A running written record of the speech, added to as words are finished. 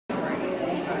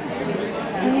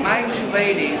My two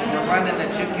ladies were running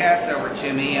the two cats over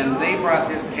to me, and they brought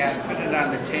this cat and put it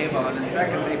on the table, and the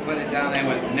second they put it down, I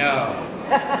went, no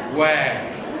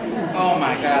way. Oh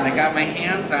my God, I got my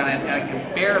hands on it, and I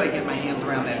can barely get my hands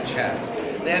around that chest.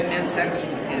 That midsection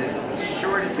is as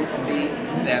short as it can be,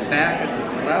 that back is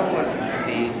as level as it can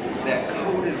be, that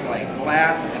coat is like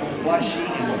glass and plushy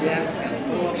and dense and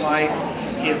full of life.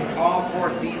 His all 4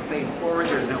 feet face forward,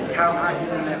 there's no cowhide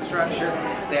in that structure.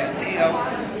 That tail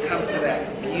comes to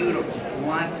that beautiful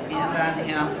blunt end on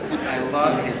him. I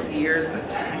love his ears, the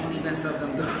tininess of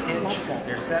them, the pitch,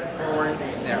 they're set forward,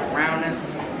 that roundness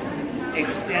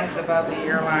extends above the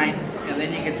earline, and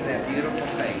then you get to that beautiful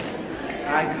face.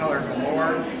 Eye color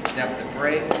galore, depth of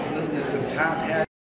break, smoothness of top head.